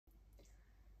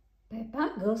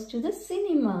Peppa goes to the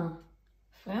cinema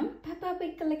from Peppa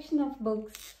Pig collection of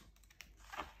books.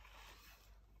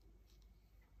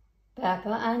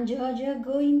 Peppa and George are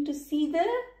going to see the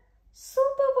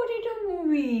Super Potato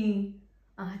movie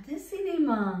at the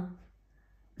cinema.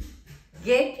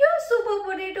 Get your super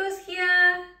potatoes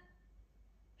here,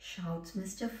 shouts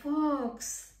Mr.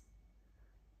 Fox.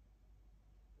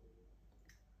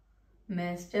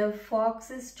 Mr.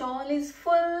 Fox's stall is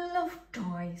full of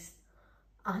toys,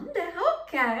 and there are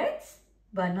carrots,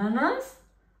 bananas,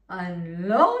 and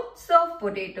lots of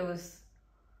potatoes.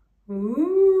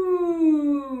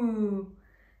 Ooh,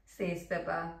 says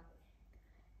Peppa.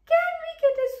 Can we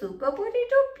get a super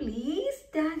potato, please,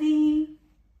 Daddy?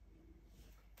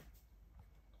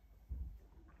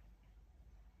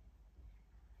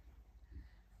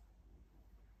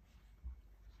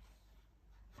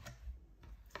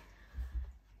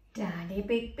 Daddy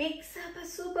Pig picks up a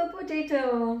super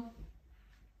potato.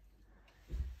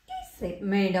 Is it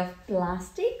made of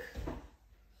plastic?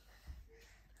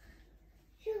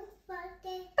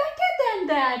 Better than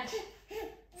that,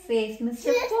 says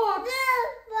Mr. Fox.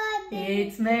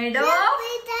 It's made of potato.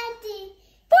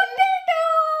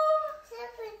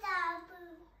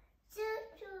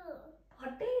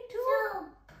 Potato.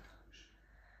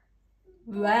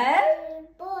 Well,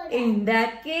 in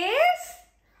that case,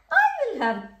 I will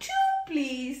have two,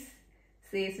 please,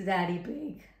 says Daddy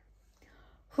Pig.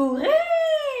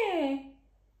 Hooray!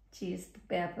 Cheers,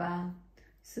 Peppa.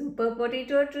 Super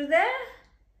potato to the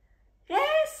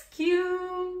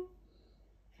rescue.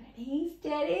 Ready,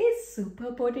 steady,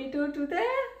 super potato to the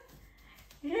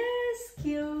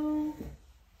rescue.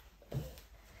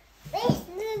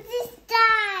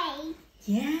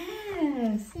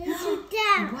 Yes.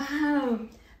 Wow.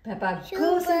 Peppa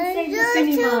goes inside the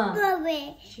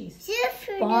cinema. She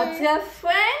spots her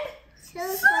friend,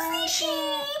 Susie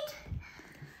Sheep.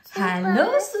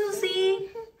 Hello,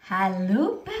 Susie.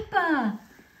 Hello, Peppa.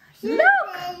 Look,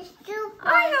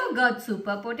 I have got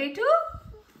super potato,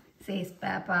 says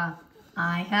Peppa.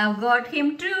 I have got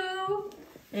him too,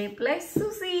 replies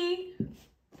Susie.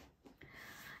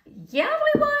 Yeah,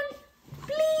 everyone,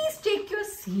 please take your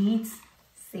seats,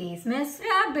 says Miss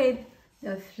Rabbit.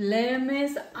 The film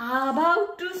is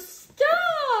about to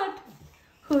start.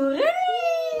 Hooray!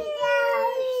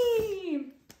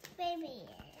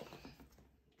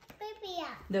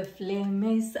 The film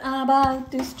is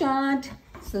about to start.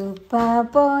 Super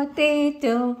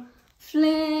potato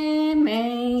flame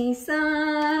is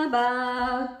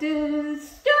about to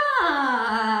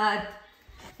start.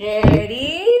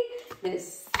 Ready? The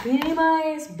cinema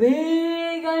is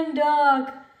big and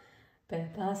dark.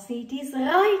 Peppa's seat is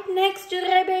right next to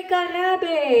Rebecca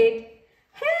Rabbit.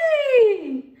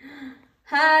 Hey!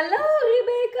 Hello,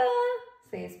 Rebecca,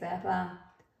 says Peppa.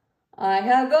 I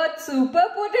have got super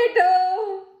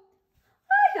potato.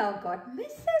 I have got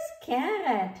Mrs.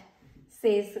 Carrot,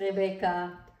 says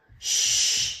Rebecca.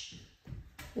 Shh,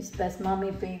 whispers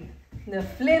Mummy Pig. The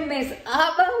film is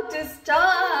about to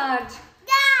start.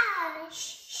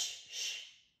 Shh, shh,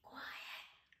 shh. Quiet.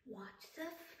 Watch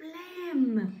the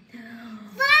film.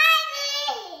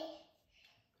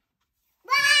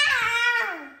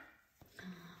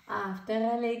 After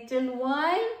a little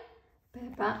while,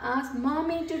 Peppa asked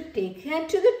Mommy to take her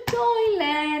to the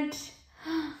toilet.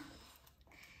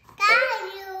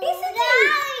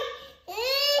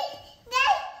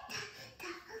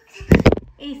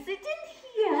 Is it in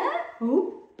here?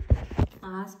 Oh,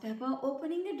 asked Peppa,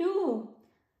 opening the door.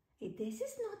 This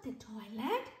is not the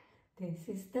toilet. This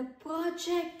is the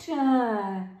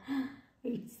projector.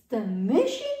 It's the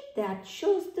machine that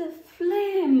shows the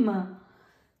flame,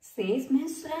 says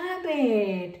Miss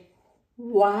Rabbit.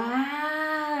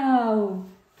 Wow,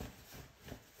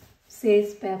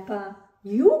 says Peppa.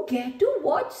 You get to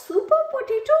watch Super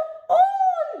Potato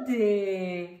all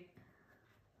day.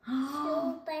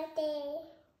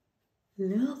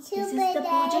 Look, this is the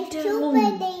projector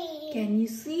room. Can you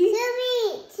see?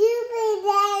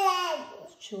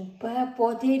 Super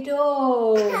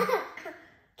Potato.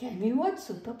 Can we watch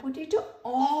Super Potato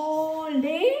all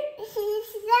day?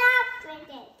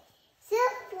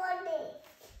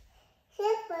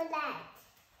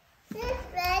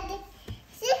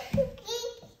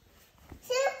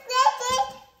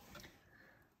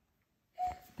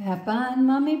 Peppa and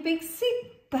Mummy Pig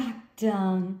sit back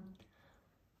down.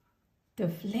 The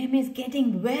film is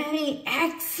getting very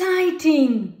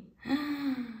exciting.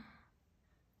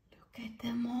 Look at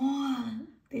them all.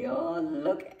 They all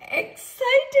look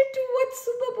excited to watch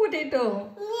Super Potato.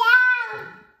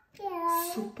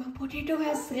 Super Potato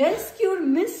has rescued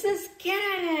Mrs.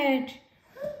 Carrot,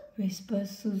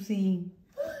 whispers Susie.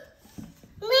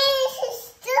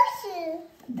 Mrs. Susie.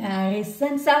 There is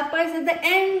some surprise at the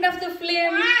end of the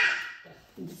film.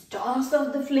 The stars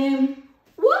of the film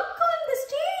walk on the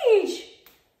stage.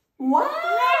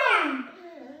 Wow!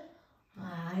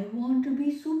 I want to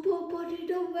be Super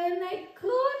Potato when I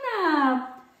grown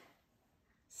up.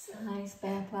 Sighs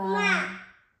Peppa.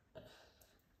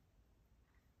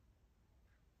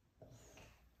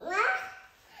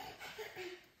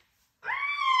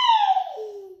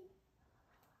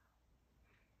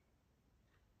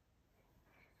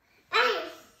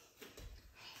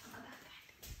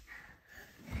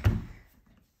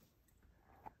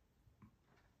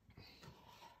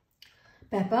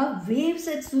 Peppa waves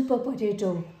at Super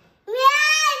Potato.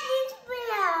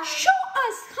 Show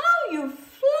us how you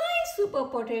fly, Super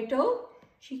Potato,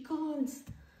 she calls.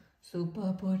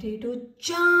 Super Potato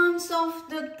jumps off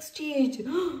the stage,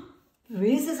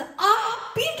 raises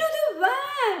up into the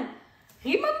van.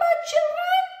 Remember,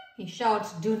 children? He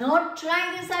shouts, do not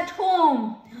try this at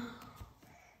home.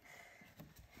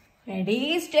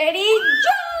 Ready, steady,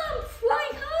 jump, fly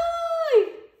high.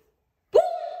 Boom!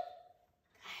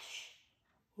 Crash.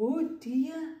 Oh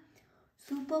dear,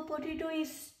 Super Potato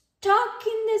is stuck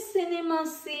in the cinema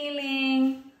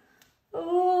ceiling.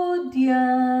 Oh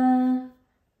dear.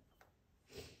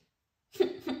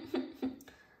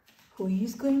 Who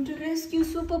is going to rescue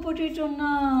Super Potato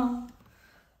now?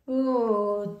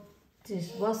 Oh,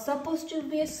 this was supposed to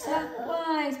be a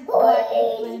surprise, but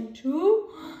it went to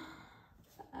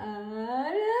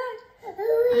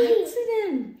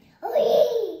accident.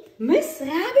 Miss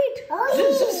Rabbit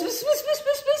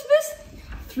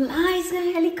flies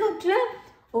a helicopter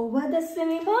over the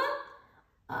cinema,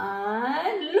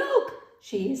 and look,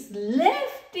 she is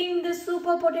lifting the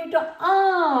Super Potato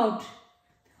out.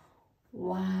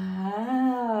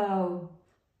 Wow!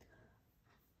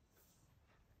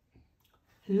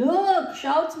 Look,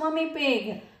 shouts Mummy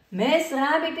Pig. Miss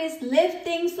Rabbit is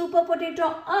lifting Super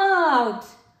Potato out.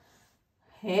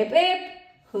 Hip hip,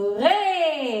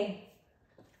 hooray!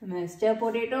 Mr.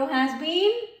 Potato has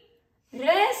been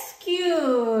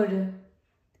rescued.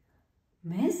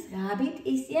 Miss Rabbit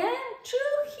is a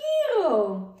true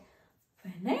hero.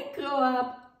 When I grow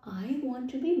up, I want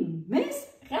to be Miss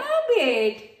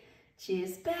Rabbit.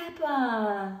 Cheers,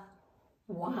 Peppa.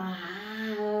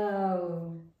 Wow.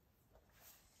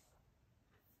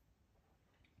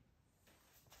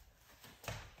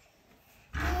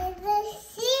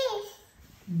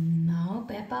 Now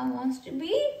Peppa wants to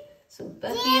be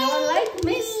superhero like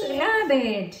Miss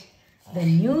Rabbit. The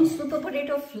new Super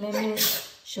Potato film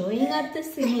is showing at the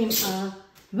cinema.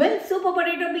 Will Super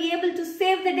Potato be able to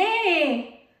save the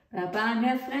day? Peppa and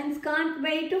her friends can't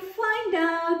wait to find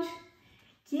out.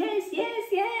 Yes,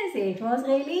 it was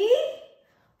really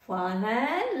fun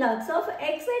and lots of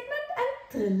excitement and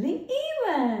thrilling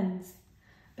events.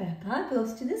 Peppa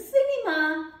goes to the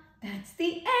cinema. That's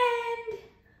the end.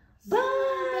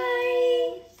 Bye.